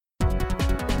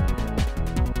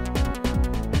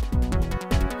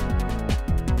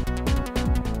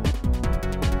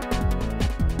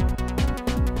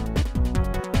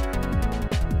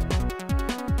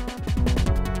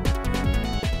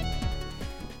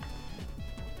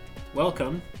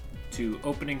Welcome to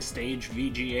Opening Stage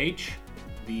VGH,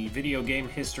 the video game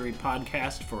history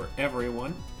podcast for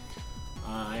everyone.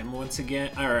 I'm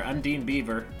Dean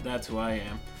Beaver, that's who I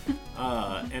am.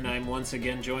 And I'm once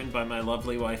again joined by my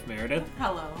lovely wife, Meredith.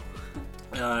 Hello.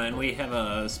 And we have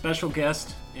a special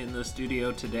guest in the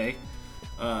studio today.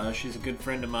 She's a good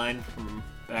friend of mine from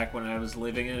back when I was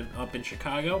living up in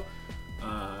Chicago.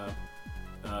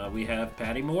 We have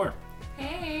Patty Moore.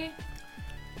 Hey.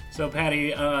 So,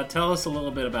 Patty, tell us a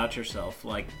little bit about yourself,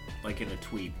 like in a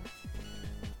tweet.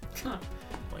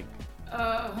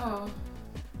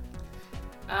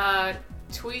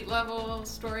 Tweet level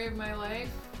story of my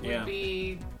life would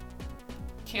be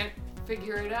can't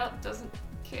figure it out, doesn't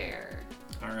care.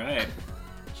 All right.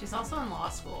 She's also in law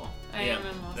school. I am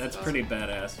in law school. That's pretty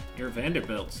badass. You're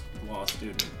Vanderbilt's law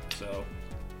student, so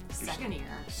Second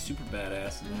year. Super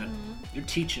badass in that. You're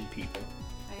teaching people.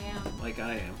 I am. Like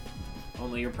I am.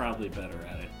 Only you're probably better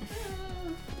at it.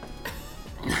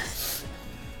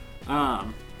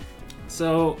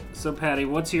 So Patty,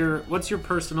 what's your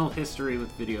personal history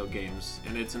with video games?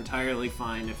 And it's entirely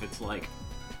fine if it's like,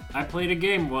 I played a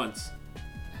game once.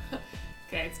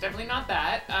 Okay, it's definitely not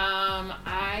that.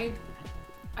 I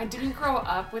didn't grow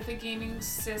up with a gaming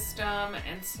system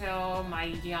until my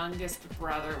youngest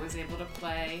brother was able to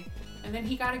play, and then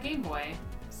he got a Game Boy.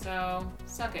 So,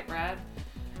 suck it, Brad.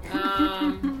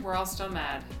 We're all still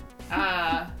mad.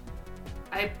 I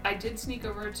did sneak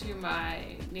over to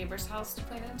my neighbor's house to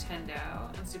play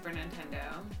Nintendo and Super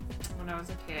Nintendo when I was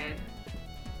a kid.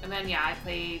 And then, I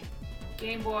played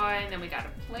Game Boy, and then we got a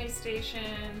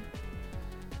PlayStation.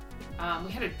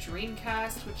 We had a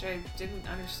Dreamcast, which I didn't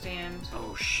understand.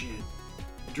 Oh, shit.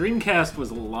 Dreamcast was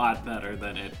a lot better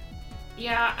than it.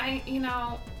 Yeah, I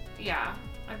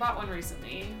bought one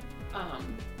recently,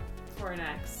 for an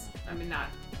ex. I mean, not,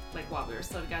 like, while we were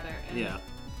still together. And, yeah.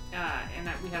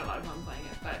 We had a lot of fun playing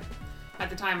it, but at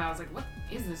the time I was like, what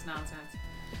is this nonsense?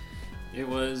 It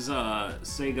was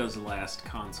Sega's last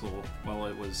console, while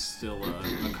it was still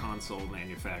a console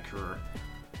manufacturer.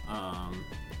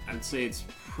 I'd say it's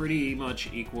pretty much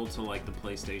equal to like the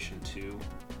PlayStation 2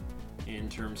 in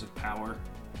terms of power.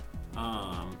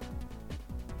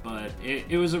 But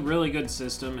it was a really good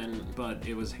system, but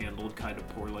it was handled kind of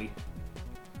poorly.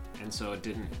 And so it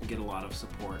didn't get a lot of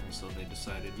support, and so they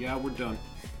decided, we're done.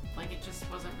 Like it just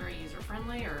wasn't very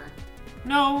user-friendly, or?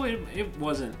 No, it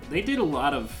wasn't. They did a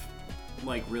lot of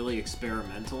like really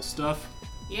experimental stuff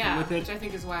with it. Which I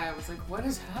think is why I was like, what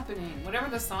is happening? Whatever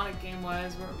the Sonic game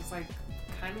was, where it was like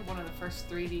kind of one of the first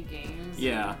 3D games.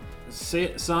 Yeah.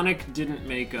 Sonic didn't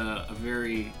make a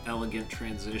very elegant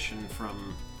transition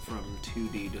from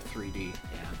 2D to 3D.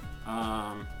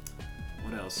 Yeah.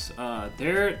 What else?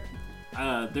 There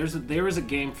was a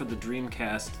game for the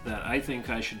Dreamcast that I think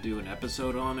I should do an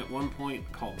episode on at one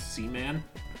point called Seaman.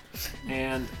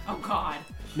 And oh god.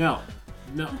 No.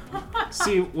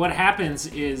 See, what happens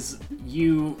is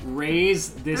you raise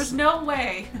this. There's no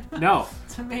way. No.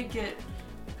 To make it.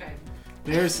 Okay.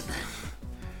 There's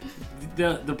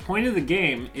the point of the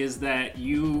game is that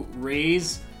you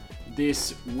raise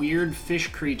this weird fish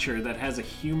creature that has a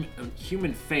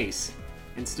human face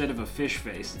instead of a fish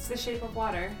face. It's The Shape of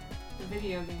Water, the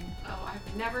video game. Oh,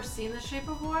 I've never seen The Shape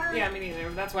of Water? Yeah, me neither.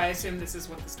 That's why I assume this is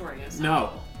what the story is.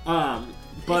 No.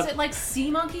 But is it like sea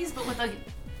monkeys but with a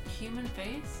human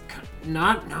face?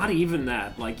 Not even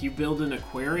that. Like you build an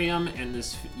aquarium and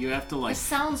you have to like. This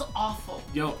sounds awful.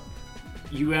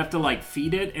 You have to like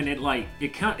feed it, and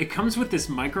it comes with this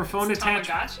microphone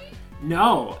attachment. Tamagotchi?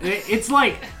 No, it's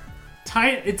like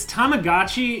it's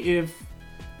Tamagotchi if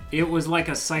it was like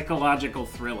a psychological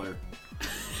thriller.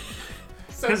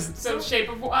 So Shape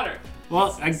of Water.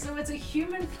 Well, so it's a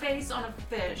human face on a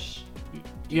fish.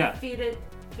 Yeah. Feed it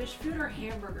fish food or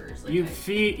hamburgers. You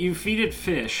feed it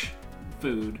fish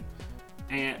food,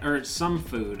 or some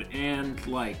food, and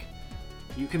like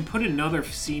you can put another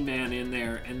seaman in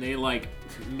there, and they like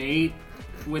mate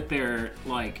with their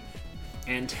like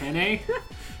antennae,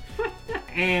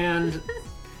 and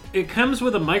it comes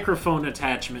with a microphone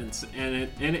attachment, and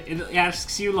it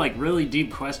asks you like really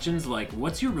deep questions, like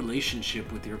what's your relationship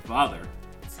with your father?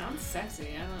 Sounds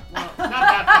sexy. Not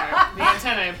that part. The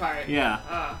antennae part. Yeah.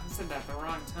 I said that at the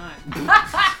wrong time.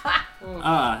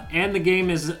 And the game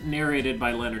is narrated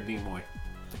by Leonard Nimoy.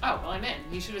 Oh, well, I'm in.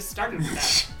 You should have started with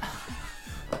that.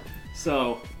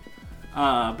 So,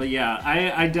 but yeah,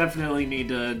 I definitely need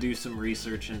to do some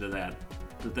research into that.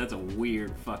 But that's a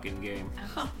weird fucking game.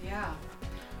 Yeah.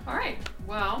 All right.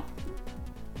 Well.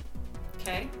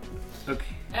 Okay.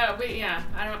 Okay.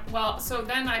 So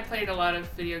then I played a lot of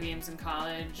video games in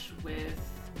college with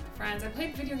my friends. I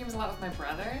played video games a lot with my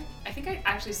brother. I I think I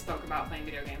actually spoke about playing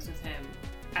video games with him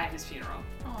at his funeral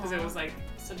because it was like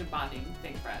such a bonding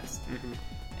thing for us.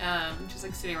 Just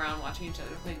like sitting around watching each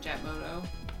other play Jet Moto.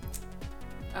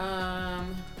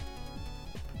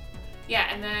 Yeah,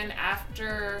 and then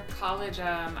after college,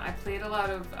 I played a lot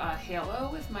of Halo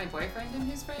with my boyfriend and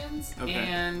his friends,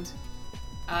 and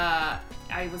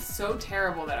I was so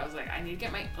terrible that I was like, I need to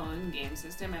get my own game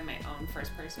system and my own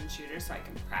first-person shooter so I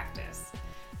can practice.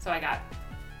 So I got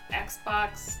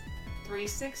Xbox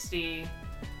 360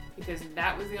 because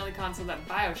that was the only console that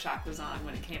BioShock was on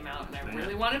when it came out, and I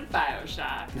really wanted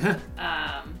BioShock.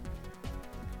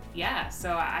 Yeah,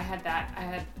 so I had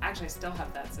that. I still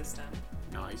have that system.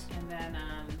 Nice. And then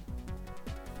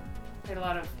played a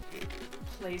lot of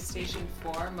PlayStation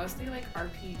 4, mostly like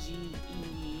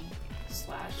RPG-y /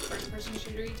 first-person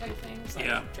shooter-y type things,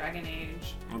 like Dragon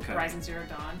Age, Horizon Zero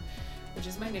Dawn, which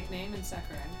is my nickname in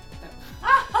Sakurai.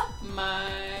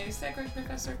 My Sakurai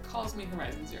professor calls me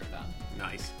Horizon Zero Dawn.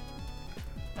 Nice.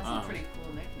 That's a pretty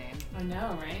cool nickname. I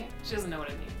know, right? She doesn't know what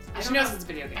it means. She knows it's a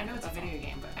video game. I know it's a video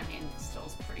game, but I mean, still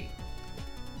it's pretty.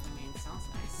 I mean, it sounds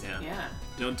nice. Yeah.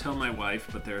 Don't tell my wife,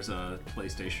 but there's a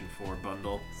PlayStation 4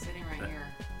 bundle. Sitting right here.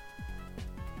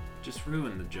 Just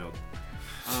ruined the joke.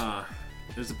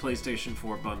 There's a PlayStation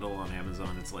 4 bundle on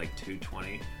Amazon. It's like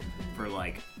 $220 for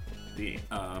like the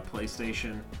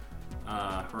PlayStation,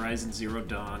 Horizon Zero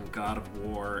Dawn, God of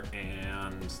War,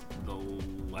 and The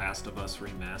Last of Us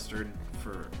Remastered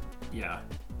for,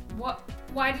 What?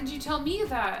 Why did you tell me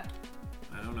that?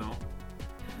 I don't know.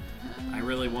 I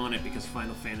really want it because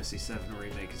Final Fantasy VII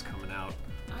Remake is coming out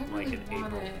I really like in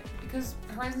want April. it because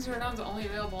Horizon Zero Dawn is only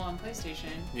available on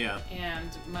PlayStation. Yeah. And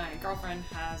my girlfriend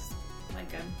has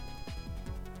like a.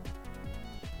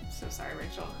 So sorry,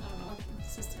 Rachel. I don't know what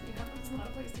system you have. It's not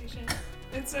a PlayStation.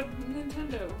 It's a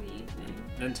Nintendo Wii thing.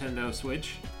 Nintendo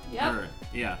Switch? Yep.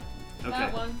 Yeah. Okay.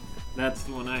 That one. That's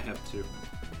the one I have too.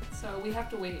 So we have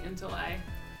to wait until I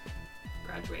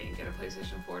graduate and get a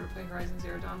PlayStation 4 to play Horizon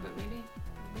Zero Dawn, but maybe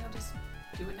I'll just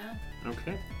do it now.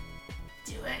 Okay.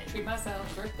 Do it. Treat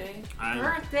myself. Birthday.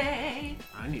 Birthday.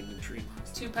 I need to treat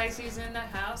myself. 2 Pisces in the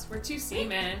house. We're 2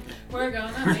 seamen. We're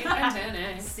gonna make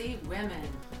antennas. See women.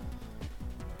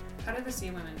 How did the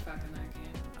sea women fuck in that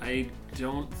game? I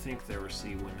don't think there were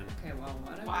sea women. Okay, well,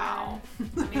 whatever. Wow.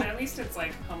 I mean, at least it's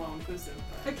like homo inclusive.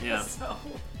 But... Yeah. So.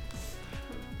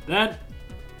 That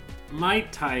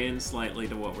might tie in slightly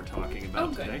to what we're talking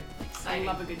about good. today. I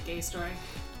love a good gay story.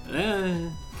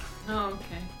 Oh,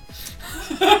 okay.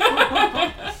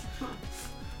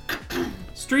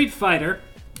 Street Fighter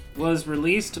was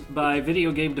released by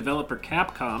video game developer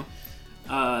Capcom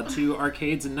to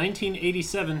arcades in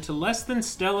 1987 to less than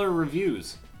stellar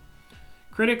reviews.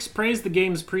 Critics praised the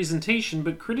game's presentation,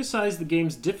 but criticized the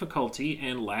game's difficulty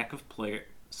and lack of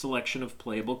selection of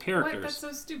playable characters. What? That's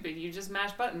so stupid. You just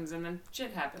mash buttons and then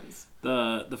shit happens.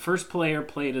 The first player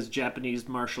played as Japanese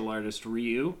martial artist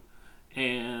Ryu,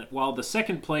 and while the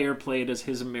second player played as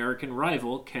his American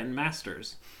rival Ken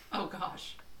Masters. Oh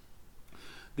gosh.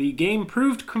 The game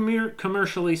proved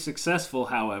commercially successful,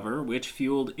 however, which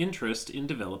fueled interest in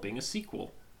developing a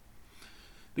sequel.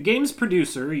 The game's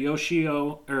producer,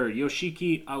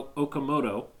 Yoshiki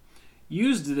Okamoto,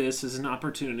 used this as an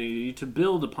opportunity to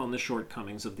build upon the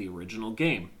shortcomings of the original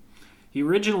game. He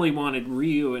originally wanted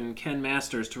Ryu and Ken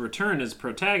Masters to return as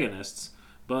protagonists,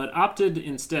 but opted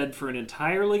instead for an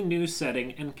entirely new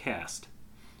setting and cast.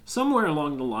 Somewhere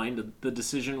along the line, the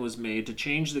decision was made to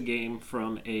change the game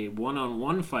from a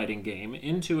one-on-one fighting game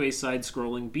into a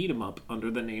side-scrolling beat-em-up under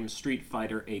the name Street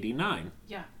Fighter 89.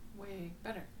 Yeah, way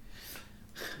better.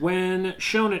 When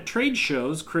shown at trade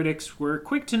shows, critics were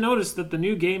quick to notice that the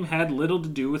new game had little to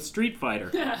do with Street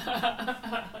Fighter.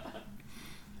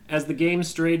 As the game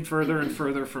strayed further and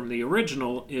further from the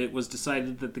original, it was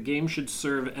decided that the game should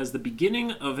serve as the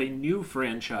beginning of a new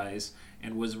franchise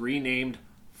and was renamed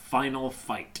Final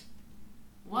Fight.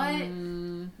 What?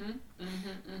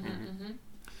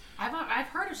 I've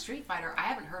heard of Street Fighter. I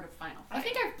haven't heard of Final Fight. I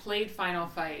think I've played Final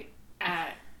Fight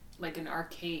at like an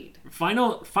arcade.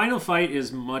 Final Fight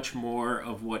is much more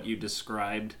of what you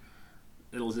described.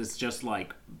 It's just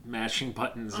like mashing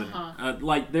buttons and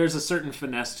like there's a certain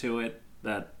finesse to it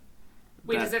that.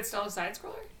 Wait, is it still a side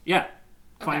scroller? Yeah,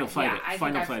 Okay, Final Fight. Yeah,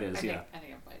 Final Fight is I think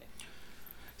I've played it.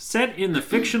 Set in the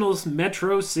fictional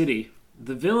Metro City,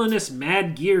 the villainous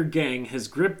Mad Gear Gang has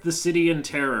gripped the city in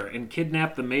terror and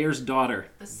kidnapped the mayor's daughter.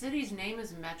 The city's name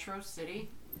is Metro City?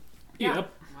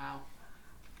 Yep. Wow.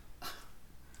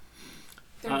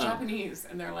 They're Japanese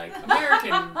and they're like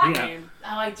American name.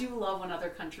 Oh, I do love when other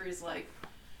countries like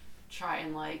try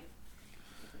and like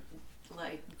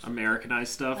like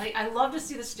Americanized stuff. like I love to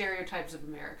see the stereotypes of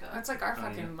America. That's like our Oh,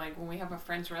 fucking yeah. like when we have a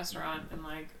French restaurant in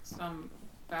like some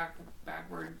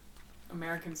backward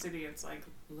American city. It's like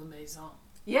La Maison.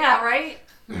 Yeah, right.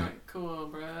 You're like,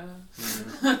 cool,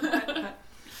 bruh.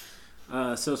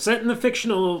 So set in the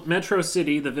fictional Metro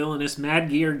City, the villainous Mad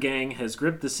Gear gang has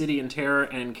gripped the city in terror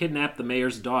and kidnapped the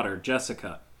mayor's daughter,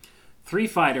 Jessica. 3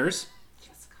 fighters.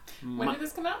 When did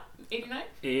this come out? 89?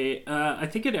 I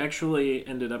think it actually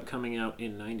ended up coming out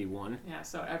in 91. Yeah,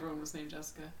 so everyone was named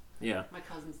Jessica. Yeah. My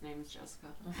cousin's name is Jessica.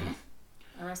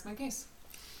 I rest my case.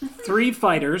 3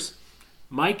 fighters.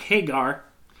 Mike Hagar,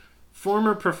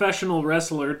 former professional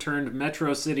wrestler turned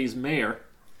Metro City's mayor.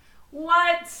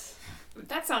 What?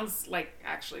 That sounds like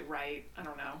actually right. I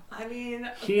don't know. I mean,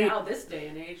 He- now this day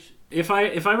and age. If I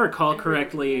recall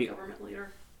correctly, Government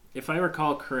leader.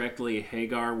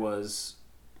 Hagar was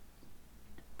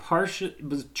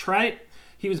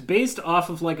he was based off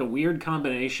of like a weird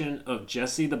combination of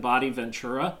Jesse the Body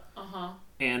Ventura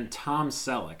and Tom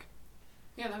Selleck.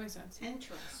 Yeah, that makes sense.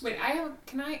 Interesting. Wait,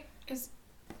 is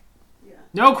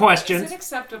No it questions.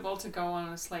 acceptable to go on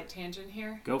a slight tangent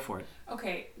here? Go for it.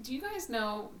 Okay, do you guys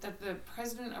know that the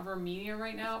president of Armenia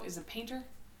right now is a painter?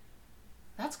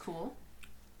 That's cool.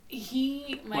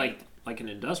 He Like an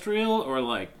industrial or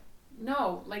like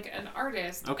no, like an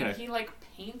artist. Okay. And he like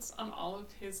paints on all of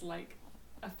his like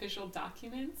official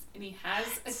documents, and he has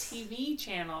a TV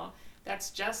channel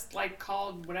that's just like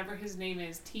called whatever his name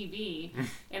is, TV,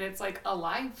 and it's like a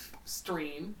live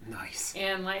stream, nice.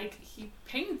 and like he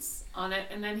paints on it,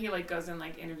 and then he like goes and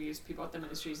like interviews people at the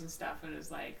ministries and stuff, and is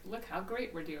like, look how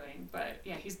great we're doing. But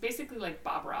yeah, he's basically like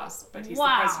Bob Ross, but he's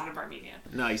Wow. the president of Armenia.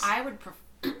 Nice. I would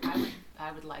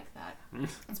like that.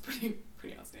 It's pretty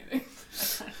outstanding.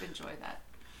 I kind of enjoy that.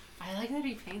 I like that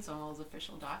he paints on all his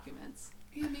official documents.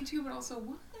 Yeah, me too, but also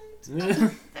what?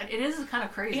 That it is kind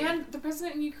of crazy. And the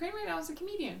president in Ukraine right now is a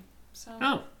comedian. So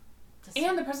Oh.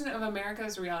 and the president of America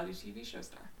is a reality TV show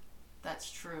star.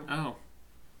 That's true. Oh.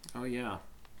 Oh yeah.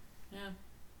 Yeah.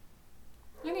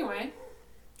 Anyway.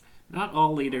 Not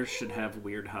all leaders should have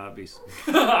weird hobbies.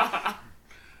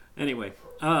 Anyway,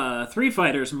 3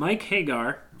 fighters. Mike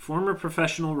Hagar, former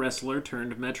professional wrestler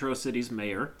turned Metro City's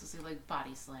mayor. Does he like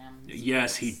body slam?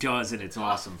 Yes, he does, and it's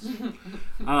awesome.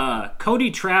 Cody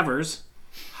Travers,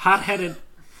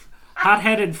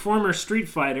 hot-headed former Street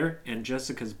Fighter and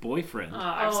Jessica's boyfriend.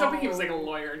 I was hoping he was like a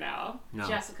lawyer now. No.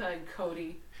 Jessica and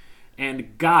Cody.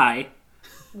 And Guy,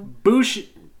 Bushin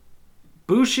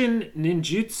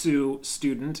ninjutsu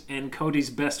student and Cody's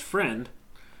best friend,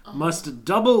 must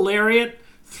double lariat,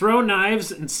 throw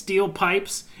knives and steel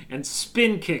pipes, and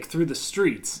spin kick through the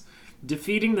streets,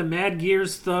 defeating the Mad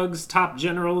Gear's thugs, top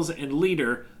generals, and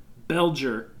leader,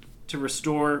 Belger, to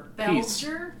restore peace.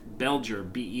 Belger?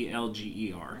 Belger,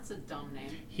 Belger. That's a dumb name.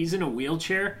 He's in a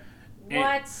wheelchair. and-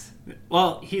 What?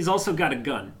 well, he's also got a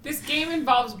gun. This game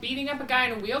involves beating up a guy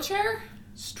in a wheelchair?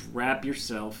 Strap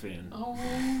yourself in. Oh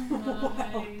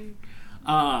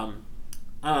my.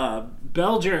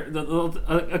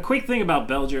 Belger. A quick thing about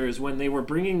Belger is when they were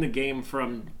bringing the game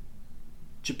from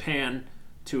Japan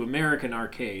to American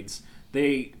arcades,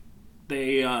 they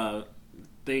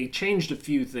changed a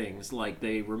few things. Like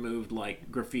they removed like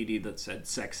graffiti that said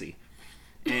 "sexy,"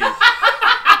 and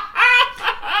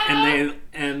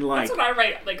like That's what I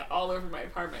write like all over my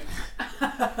apartment.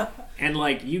 and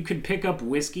like you could pick up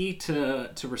whiskey to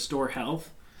restore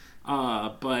health.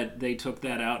 But they took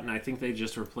that out, and I think they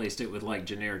just replaced it with like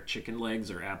generic chicken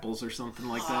legs or apples or something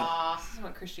like that. This is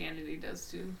what Christianity does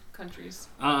to countries.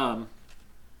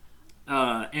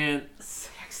 And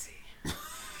Sexy.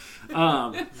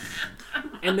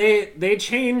 and they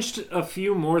changed a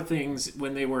few more things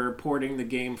when they were porting the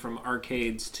game from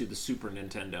arcades to the Super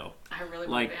Nintendo. I really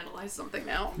Like- want to analyze something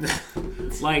now.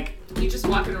 Like You just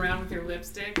walking around with your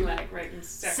lipstick, like writing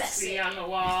sexy, Sexy. on the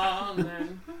wall, and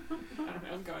then I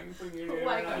don't know, going through your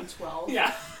Like I'm 12.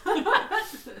 yeah.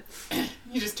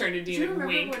 You just turned to Do Dean you and remember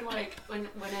wink.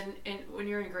 when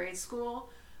you're in grade school,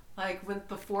 like when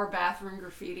before bathroom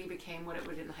graffiti became what it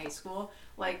would in high school,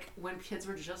 like when kids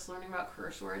were just learning about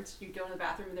curse words, you'd go in the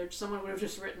bathroom and there someone would have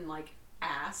just written like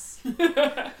ass.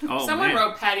 oh Someone man.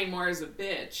 wrote Patty Moore is a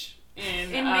bitch in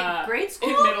grade school?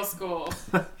 in middle school,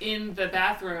 in the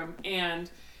bathroom, and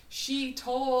she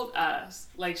told us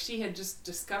like she had just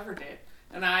discovered it,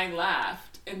 and I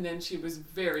laughed, and then she was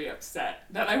very upset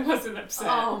that I wasn't upset.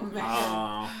 Oh man.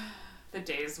 Oh. The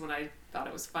days when I thought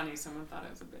it was funny, someone thought I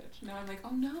was a bitch. Now I'm like, oh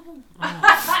no, am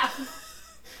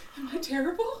I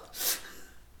terrible?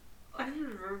 I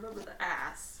didn't remember the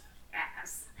ass.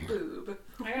 Ass. Boob.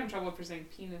 I got in trouble for saying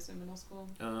penis in middle school.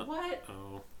 What?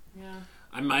 Oh. Yeah.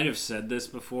 I might have said this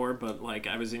before, but like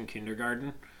I was in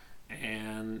kindergarten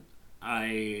and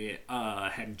I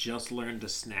had just learned to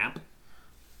snap,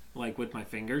 like with my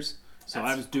fingers. So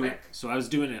That's I was doing quick. so I was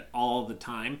doing it all the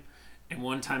time. And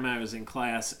one time I was in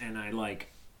class and I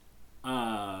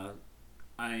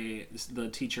the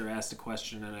teacher asked a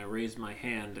question and I raised my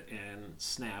hand and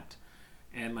snapped,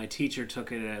 and my teacher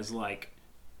took it as like,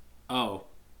 oh,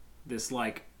 this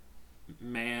like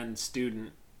man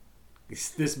student,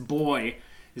 this boy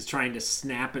is trying to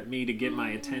snap at me to get my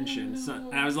attention. So,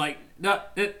 and I was like, no,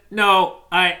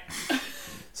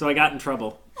 so I got in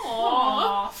trouble.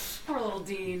 Aww. Poor little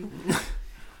Dean.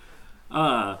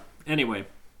 Anyway,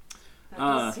 That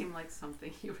does seem like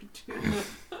something you would do.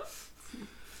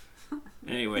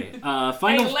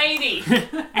 final. Hey, lady.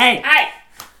 Hey, Hey,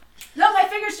 No, my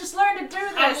fingers just learned to do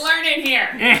this. I'm learning here.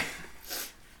 eh,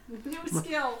 New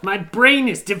skill. my brain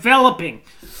is developing.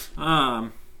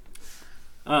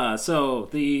 So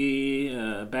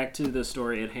the back to the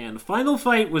story at hand. Final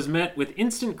Fight was met with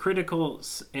instant critical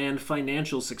and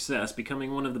financial success,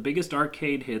 becoming one of the biggest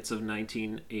arcade hits of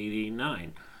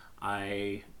 1989.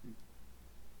 I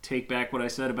take back what I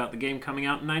said about the game coming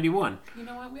out in 91. You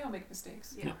know what? We all make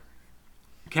mistakes. Yeah.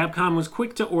 Capcom was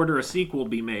quick to order a sequel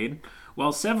be made.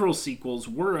 While several sequels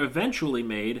were eventually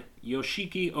made,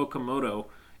 Yoshiki Okamoto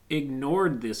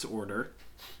ignored this order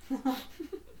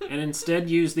and instead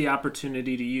used the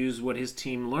opportunity to use what his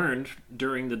team learned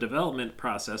during the development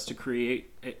process to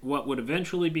create what would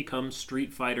eventually become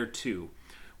Street Fighter II,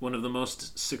 one of the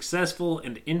most successful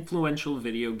and influential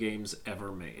video games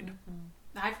ever made.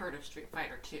 I've heard of Street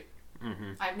Fighter 2.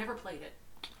 Mm-hmm. I've never played it.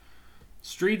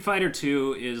 Street Fighter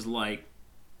 2 is like,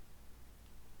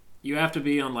 you have to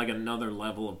be on like another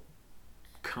level of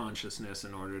consciousness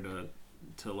in order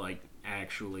to like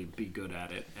actually be good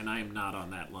at it, and I am not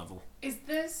on that level.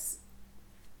 This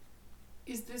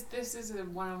is a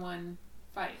one-on-one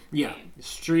fight Yeah, game.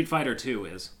 Street Fighter 2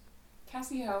 is.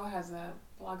 Cassie Ho has a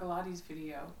Blogalotti's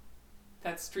video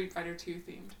that's Street Fighter 2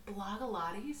 themed.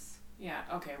 Blogalotties? Yeah,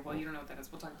 okay, well, you don't know what that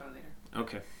is. We'll talk about it later.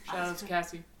 Okay. Shout out to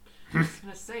Cassie. I was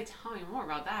going to say, tell me more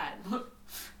about that.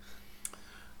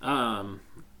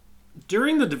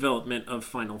 During the development of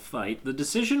Final Fight, the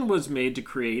decision was made to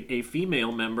create a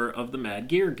female member of the Mad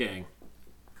Gear Gang.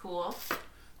 Cool.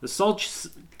 The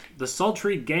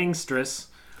sultry gangstress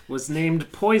was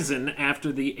named Poison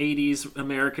after the 80s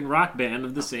American rock band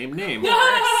of the same name.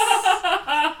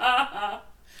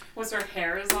 Was her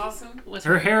hair is awesome?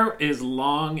 Her hair is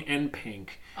long and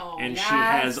pink. Oh, And yes. she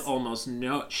has almost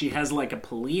no... She has like a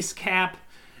police cap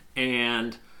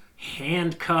and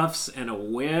handcuffs and a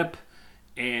whip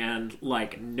and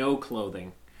like no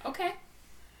clothing. Okay.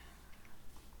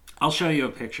 I'll show you a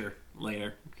picture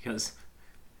later because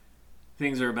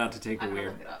things are about to take a I'm gonna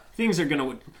weird... look it up.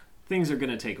 Things are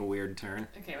gonna take a weird turn.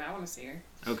 Okay, well, I want to see her.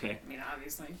 Okay. I mean,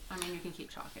 obviously. I mean, you can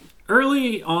keep talking.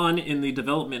 Early on in the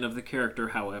development of the character,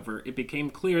 however, it became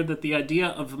clear that the idea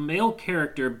of a male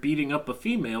character beating up a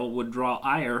female would draw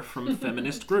ire from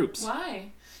feminist groups.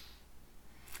 Why?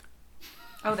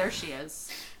 Oh, there she is.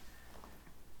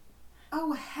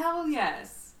 Oh, hell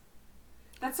yes.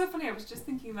 That's so funny. I was just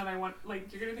thinking that I want,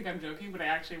 like, you're going to think I'm joking, but I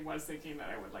actually was thinking that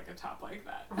I would like a top like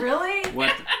that. Really?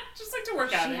 What? Just like to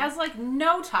work out She in. has like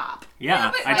no top. Yeah,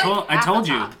 but I like told half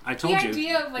you. the top. I told the you.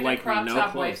 idea of like a crop no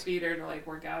top clothes. wife beater to like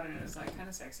work out in is like kind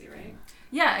of sexy, right?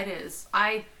 Yeah, it is.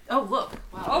 Oh, look.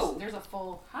 Wow, Oh. there's a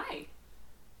full... Hi.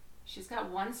 She's got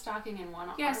one stocking and one...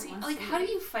 Yeah, or see, one like, sleeve. how do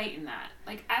you fight in that?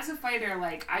 Like, as a fighter,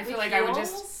 like, I feel The like I would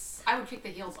heels? just I would kick the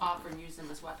heels off and use them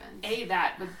as weapons. A,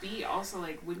 that, but B, also,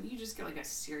 like, wouldn't you just get, like, a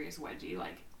serious wedgie,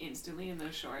 like, instantly in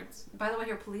those shorts? By the way,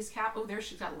 her police cap... Oh, there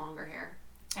she's got longer hair.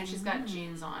 And she's got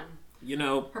jeans on. You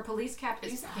know, Her police cap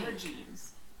is These are pink.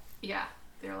 jeans. Yeah,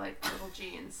 they're like little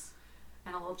jeans.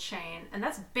 And a little chain. And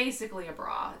that's basically a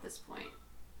bra at this point.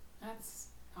 That's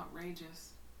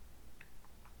outrageous.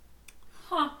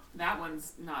 Huh. That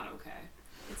one's not okay.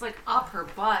 It's like up her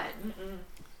butt.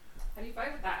 How do you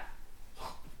fight with that?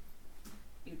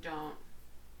 You don't.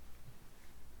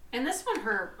 And this one,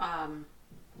 her,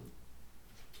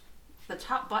 the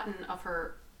top button of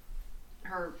her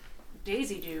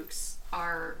Daisy Dukes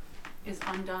is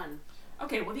undone.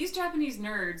 Okay, well, these Japanese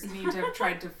nerds need to have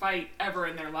tried to fight ever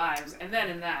in their lives, and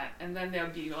then they'll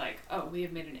be like, oh, we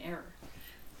have made an error.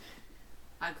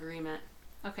 Agreement.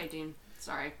 Okay, Dean.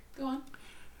 Sorry. Go on.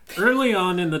 early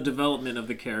on in the development of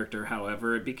the character,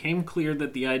 however, it became clear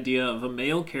that the idea of a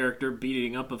male character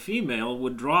beating up a female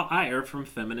would draw ire from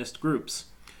feminist groups.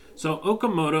 So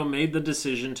Okamoto made the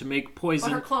decision to make But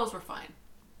Poison... her clothes were fine.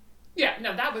 Yeah,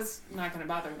 no, that was not going to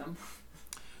bother them.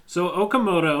 So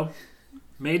Okamoto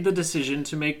made the decision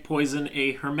to make Poison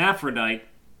a hermaphrodite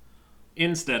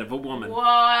instead of a woman.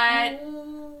 What?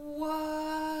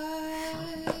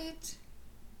 What?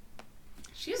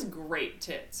 She has great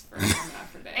tits for a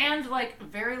hermaphrodite. And like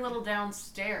very little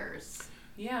downstairs.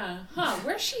 Yeah. Huh.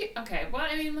 Where's she? Okay. Well,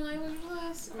 I mean, like,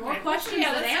 More questions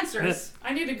than answers.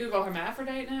 I need to Google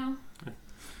hermaphrodite now.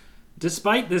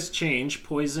 Despite this change,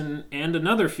 Poison and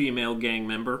another female gang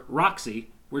member,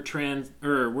 Roxy, were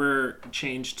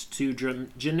changed to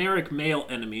generic male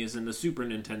enemies in the Super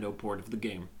Nintendo port of the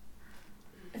game.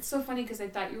 It's so funny because I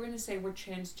thought you were going to say we're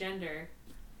transgender,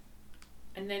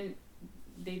 and then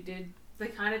they did. They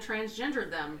kind of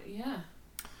transgendered them. Yeah.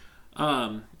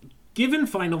 Given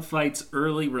Final Fight's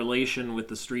early relation with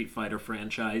the Street Fighter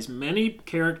franchise, many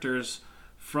characters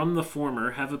from the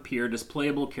former have appeared as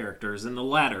playable characters in the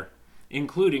latter,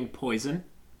 including Poison,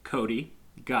 Cody,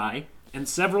 Guy, and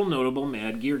several notable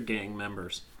Mad Gear Gang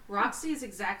members. Roxy is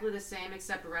exactly the same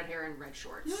except red hair and red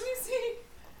shorts. Let me see.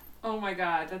 Oh my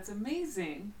god, that's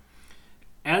amazing.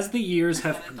 As the years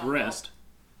have progressed,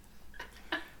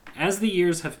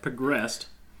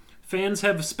 fans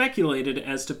have speculated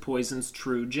as to Poison's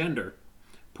true gender.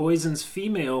 Poison's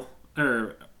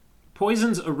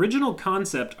original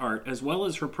concept art, as well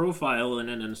as her profile in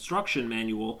an instruction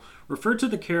manual, refer to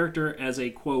the character as a,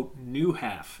 quote, new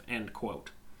half, end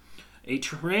quote. A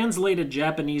translated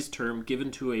Japanese term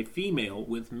given to a female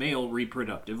with male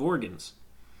reproductive organs.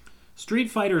 Street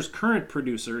Fighter's current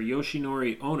producer,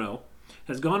 Yoshinori Ono,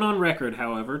 has gone on record,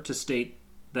 however, to state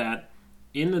that,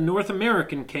 in the North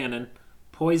American canon,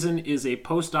 Poison is a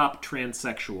post-op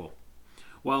transsexual,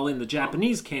 while in the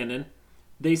Japanese canon,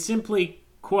 they simply,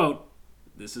 quote,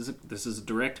 this is a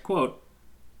direct quote,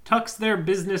 tucks their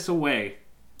business away,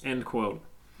 end quote,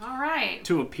 All right.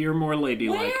 to appear more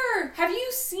ladylike. Where? Have you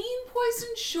seen Poison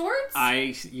shorts?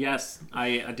 Yes,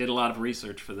 I did a lot of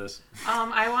research for this.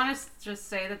 I want to just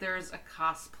say that there's a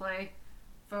cosplay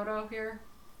photo here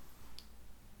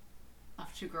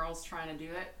of two girls trying to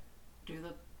do it.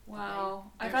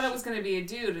 Wow. I They're thought it was going to be a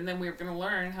dude, and then we were going to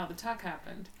learn how the tuck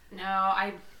happened. No,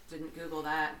 I didn't Google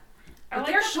that. I But like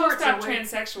their the shorts are post-op way-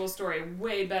 transsexual story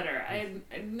way better. I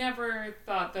never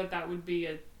thought that would be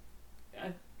an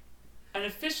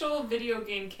official video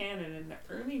game canon in the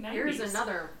early 90s. Here's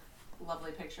another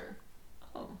lovely picture.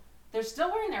 Oh. They're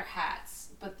still wearing their hats,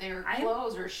 but their I-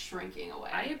 clothes are shrinking away.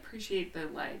 I appreciate the,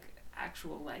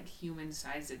 actual,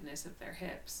 human-sizedness of their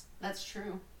hips. That's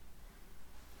true.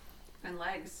 And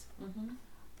legs. Mm-hmm.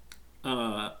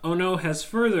 Ono has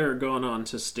further gone on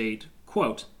to state,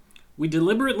 quote, we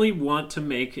deliberately want to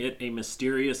make it a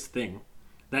mysterious thing,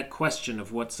 that question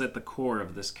of what's at the core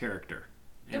of this character.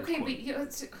 End Okay,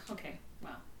 quote. okay,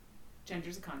 well,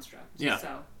 gender's a construct. Yeah.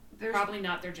 So, There's probably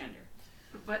not their gender.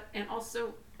 and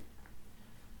also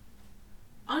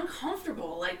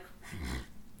uncomfortable. Like,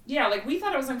 Yeah, we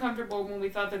thought it was uncomfortable when we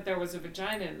thought that there was a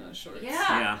vagina in those shorts.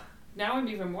 Yeah. Now I'm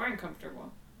even more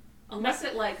uncomfortable. unless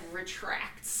it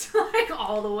retracts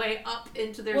all the way up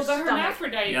into their Well, the stomach.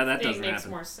 hermaphrodite Yeah, that thing doesn't makes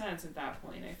happen. more sense at that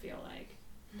point, I feel like.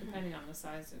 Depending on the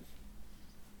size of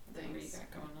what you Things.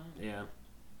 got going on. Yeah.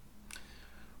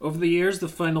 Over the years, the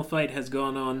Final Fight has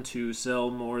gone on to sell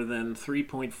more than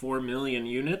 3.4 million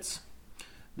units.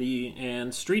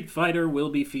 And Street Fighter will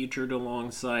be featured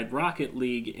alongside Rocket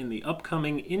League in the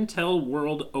upcoming Intel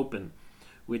World Open,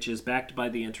 which is backed by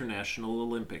the International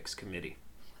Olympics Committee.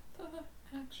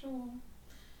 The actual...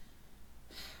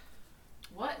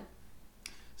 What?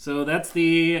 So that's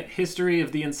the history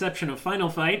of the inception of Final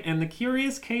Fight and the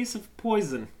curious case of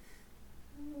Poison.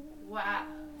 Wow.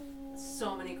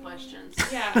 So many questions.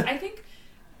 Yeah, I think...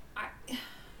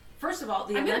 First of all,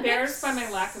 the I'm Olympics... embarrassed by my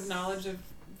lack of knowledge of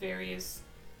various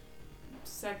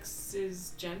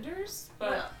sexes, genders,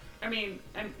 but... Well-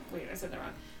 Wait, I said that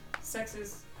wrong.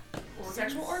 Sexes... Organs?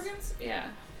 Sexual organs? Yeah.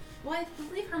 Well, I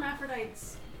believe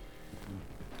hermaphrodites...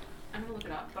 I'm gonna look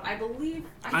it up, but I believe...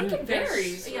 I think it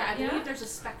varies. Yeah, I believe there's a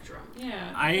spectrum.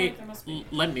 Yeah. I feel like there must be.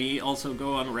 Let me also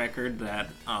go on record that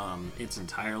it's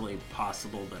entirely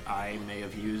possible that I may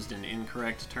have used an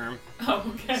incorrect term. Oh,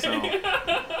 okay. So-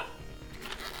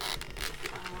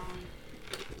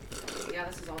 Yeah,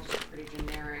 this is all just pretty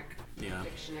generic Yeah.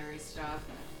 dictionary stuff.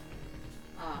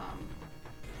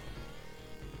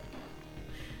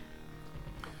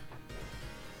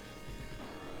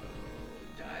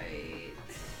 Hermaphrodite.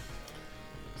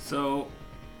 So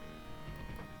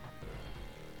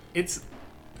it's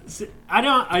I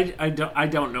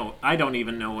don't know. I don't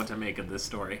even know what to make of this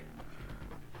story.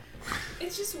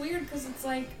 It's just weird because it's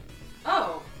like...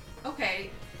 Oh,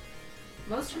 okay.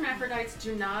 Most hermaphrodites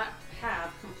do not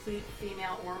have complete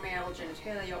female or male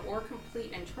genitalia or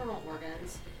complete internal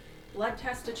organs, blood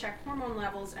tests to check hormone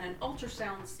levels, and an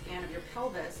ultrasound scan of your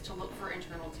pelvis to look for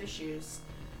internal tissues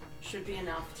should be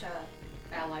enough to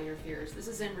allay your fears. This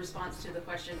is in response to the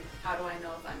question, how do I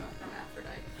know if I'm a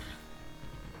hermaphrodite?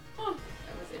 Oh,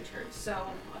 That was entered. So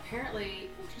apparently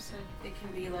interesting. it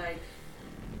can be like,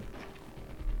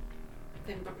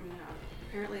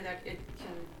 apparently that it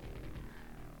can,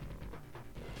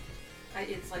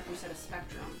 it's like we said, a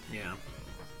spectrum. Yeah.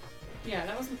 Yeah,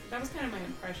 that was kind of my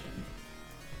impression.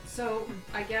 So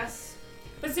I guess,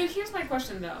 But so here's my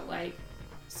question though, like,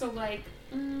 so like,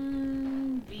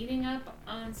 beating up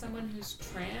on someone who's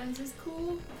trans is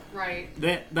cool? right,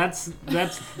 That's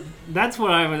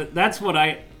what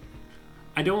I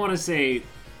don't want to say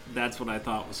that's what I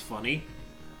thought was funny,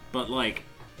 but like,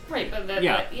 Right, but that,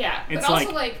 Yeah. yeah. it's But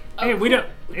also like,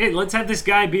 hey, let's have this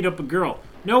guy beat up a girl.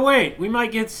 No, wait, we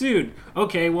might get sued.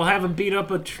 Okay, we'll have him beat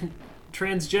up a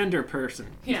transgender person.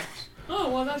 yeah. Oh,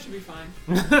 well, that should be fine.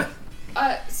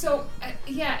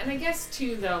 Yeah, and I guess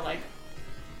too though, like,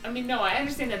 I mean, no, I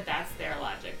understand that that's their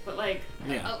logic, but like,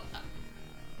 Yeah.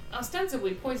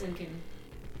 ostensibly, poison can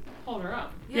hold her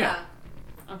up. yeah.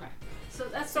 Okay, So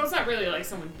that's so it's not really like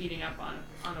someone beating up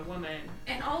on a woman.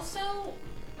 And also,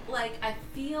 like, I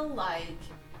feel like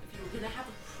if you were gonna have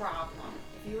a problem,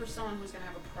 if you were someone who's gonna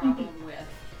have a problem with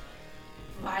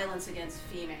violence against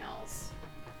females,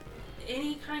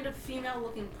 any kind of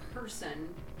female-looking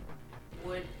person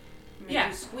would make Yeah.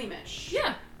 you squeamish.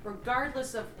 Yeah.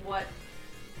 Regardless of what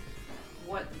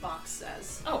the box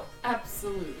says. Oh,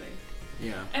 absolutely.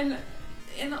 Yeah.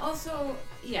 And also,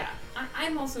 yeah,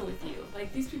 I'm also with you.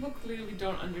 Like, these people clearly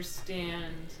don't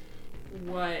understand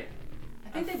what I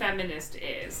a think they feminist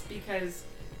is, because,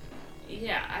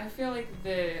 yeah, I feel like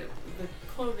the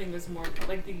clothing is more,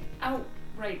 like, the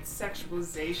outright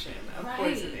sexualization of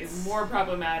Poison Right. is more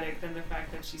problematic than the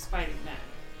fact that she's fighting men.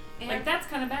 and Like, that's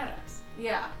kind of badass.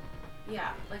 yeah.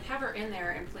 Yeah. Like, have her in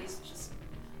there and please just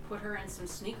put her in some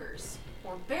sneakers.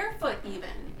 Or barefoot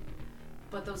even.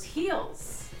 But those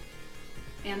heels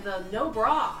and the no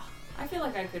bra. I feel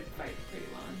like I could fight pretty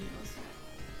well in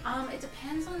heels. It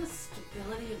depends on the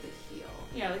stability of the heel.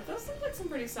 Yeah, like, those look like some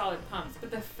pretty solid pumps,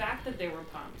 but the fact that they were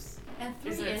pumps. And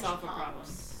Is 3-inch itself a problem?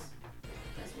 pumps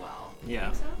as well.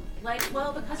 Yeah. Think so? Like,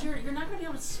 well, because you're not going to be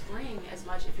able to spring as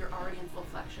much if you're already in full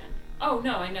flexion. Oh,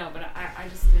 no, I know, but I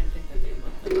just didn't think that they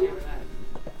looked like they were that.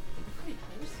 They're pretty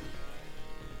closey.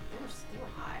 They were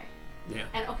high. Yeah.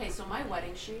 And okay, so my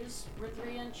wedding shoes were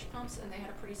 3-inch pumps, and they had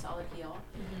a pretty solid heel.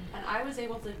 Mm-hmm. And I was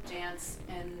able to dance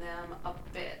in them a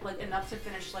bit, like enough to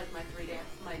finish like my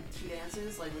 2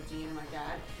 dances, like with Dean and my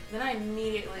dad. Then I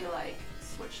immediately like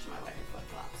switched to my wedding flip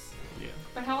flops. Yeah.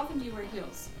 But how often do you wear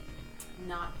heels?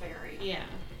 Not very. Yeah.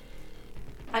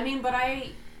 I mean, but I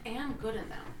am good in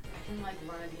them. I can like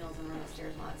run in heels and run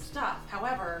upstairs and all that stuff.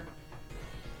 However,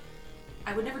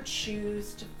 I would never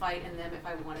choose to fight in them if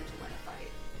I wanted to win a fight.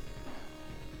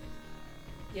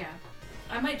 Yeah.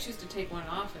 I might choose to take one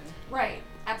off and Right,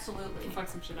 absolutely. fuck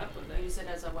some shit up with it. Use it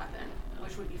as a weapon,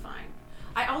 which would be fine.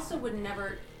 I also would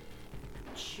never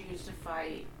choose to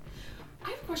fight. I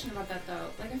have a question about that though.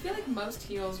 Like, I feel like most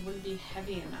heels wouldn't be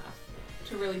heavy enough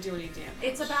to really do any damage.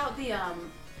 It's about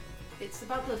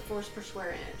the force per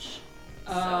square inch.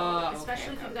 Oh, So, okay,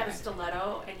 especially if okay, you've got a okay.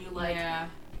 stiletto and you like Yeah.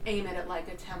 aim it at like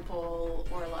a temple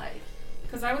or like.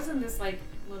 Because I was in this like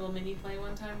little mini play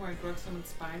one time where I broke someone's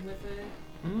spine with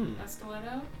a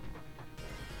stiletto.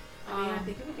 I mean, I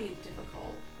think it would be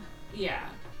difficult. Yeah.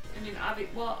 I mean,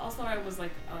 well, also I was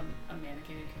like a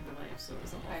mannequin in Kimberley, so it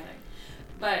was a whole Right. thing.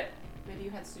 But Maybe you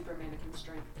had super mannequin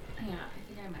strength. yeah,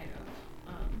 I think I might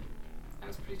have. I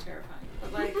was pretty terrifying.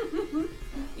 But like,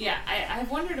 yeah, I've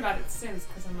wondered about it since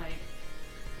because I'm like,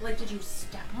 Like, did you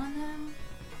step on them?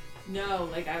 no,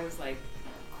 like I was like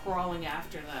crawling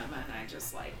after them and I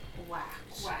just like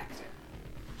whacked it.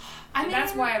 I And mean,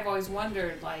 that's why I've always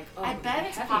wondered, like, oh, I would it bet be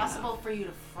it's heavy possible enough? for you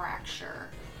to fracture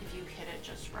if you hit it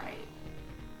just right.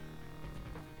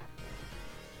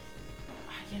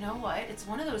 You know what? It's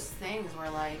one of those things where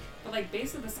like, But like,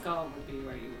 base of the skull would be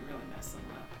where you would really mess them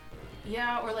up.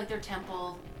 yeah, or like their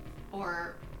temple,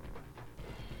 or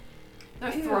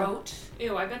their Ew. throat.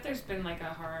 Ew, I bet there's been like a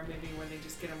horror movie where they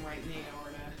just get them right in the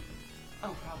aorta.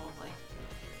 Oh, probably.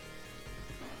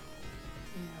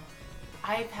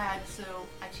 Ew. So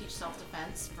I teach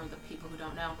self-defense for the people who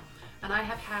don't know. And I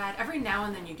have had, every now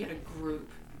and then you get a group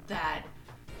that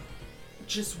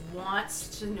just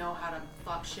wants to know how to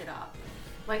fuck shit up.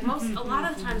 Like a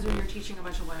lot of the times when you're teaching a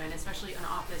bunch of women, especially in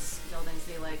office buildings,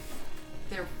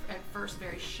 they're at first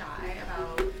very shy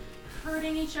about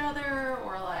hurting each other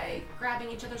or like grabbing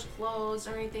each other's clothes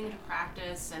or anything to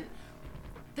practice. And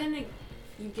then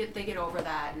they get over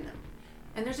that, and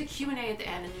And there's a Q&A at the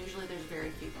end, and usually there's very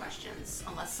few questions,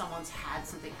 unless someone's had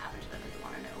something happen to them and they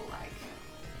want to know, like,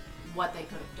 what they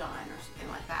could have done or something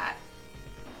like that.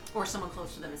 Or someone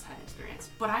close to them has had an experience.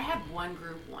 But I had one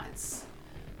group once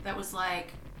that was,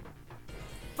 like,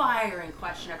 firing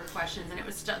question after questions, and it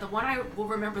was the one I will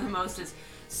remember the most is,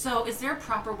 so is there a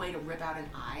proper way to rip out an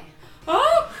eye?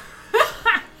 Oh!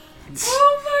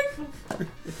 Oh my god!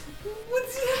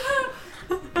 What's that?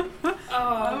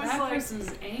 Oh, was that like-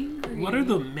 person's angry. What are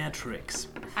the metrics?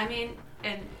 I mean,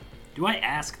 and Do I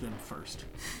ask them first?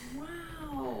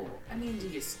 Wow. I mean, do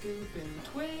you scoop and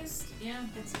twist? Yeah.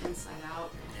 it's inside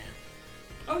out.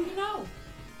 Oh, you know.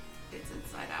 It's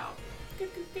inside out. Good.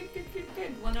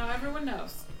 Well, now everyone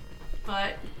knows.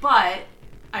 But I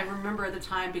remember at the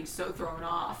time being so thrown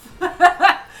off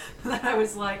that I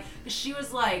was like, she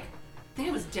was like, I think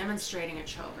I was demonstrating a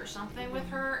choke or something with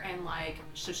her, and like,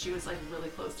 so she was like really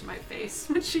close to my face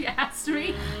when she asked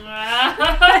me,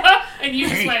 And you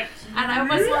just Hey. went. and I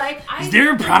was like, Is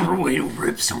there a proper way to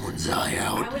rip someone's eye I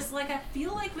out? was like, I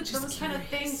feel like with Just those kind of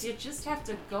curious. things, you just have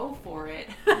to go for it.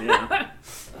 Yeah.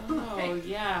 Oh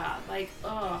yeah. Like,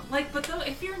 oh. Like, but though,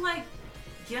 if you're like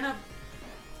gonna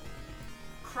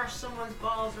crush someone's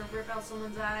balls or rip out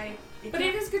someone's eye, But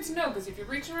it is good to know, because if you're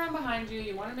reaching around behind you,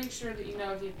 you want to make sure that you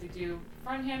know if you have to do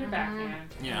front hand or backhand.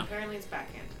 Yeah. And apparently it's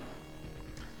backhand.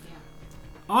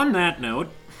 On that note,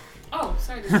 Oh,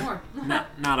 sorry, there's more.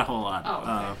 not a whole lot. Oh,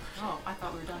 okay. Oh, I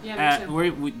thought we were done. Yeah, me too.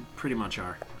 We pretty much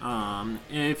are.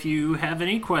 If you have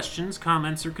any questions,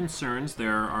 comments, or concerns,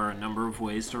 there are a number of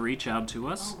ways to reach out to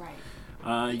us.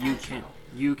 Oh, right.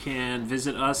 You can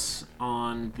visit us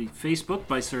on the Facebook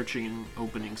by searching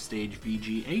Opening Stage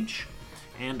VGH,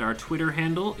 and our Twitter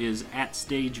handle is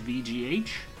 @StageVGH.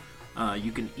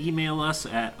 You can email us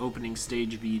at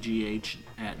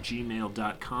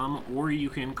openingstagevgh@gmail.com, or you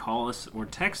can call us or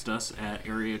text us at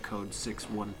area code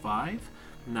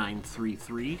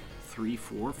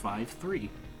 615-933-3453.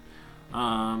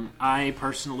 I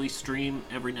personally stream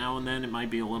every now and then. It might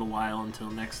be a little while until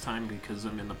next time because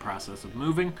I'm in the process of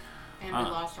moving. And we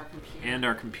lost our computer. And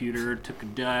our computer took a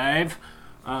dive.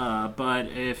 But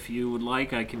if you would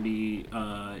like, I can be.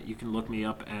 You can look me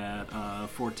up at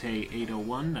Forte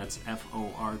 801. That's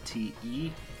FORTE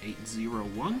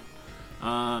 801.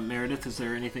 Meredith, is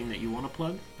there anything that you want to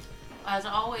plug? As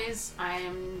always, I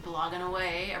am blogging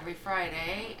away every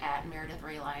Friday at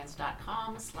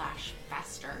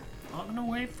meredithraelyons.com/faster. Logging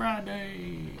away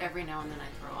Friday. Every now and then I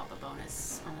throw up a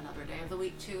bonus on another day of the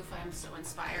week too if I'm so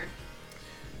inspired.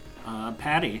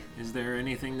 Patty, is there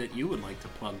anything that you would like to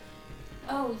plug?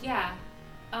 Oh, yeah.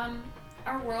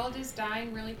 Our world is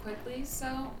dying really quickly,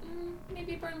 so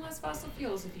maybe burn less fossil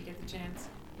fuels if you get the chance.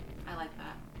 I like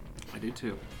that. I do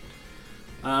too.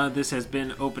 This has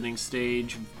been Opening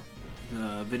Stage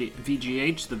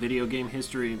VGH, the Video Game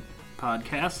History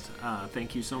Podcast.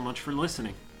 Thank you so much for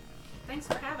listening. Thanks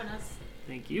for having us.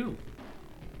 Thank you.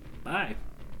 Bye.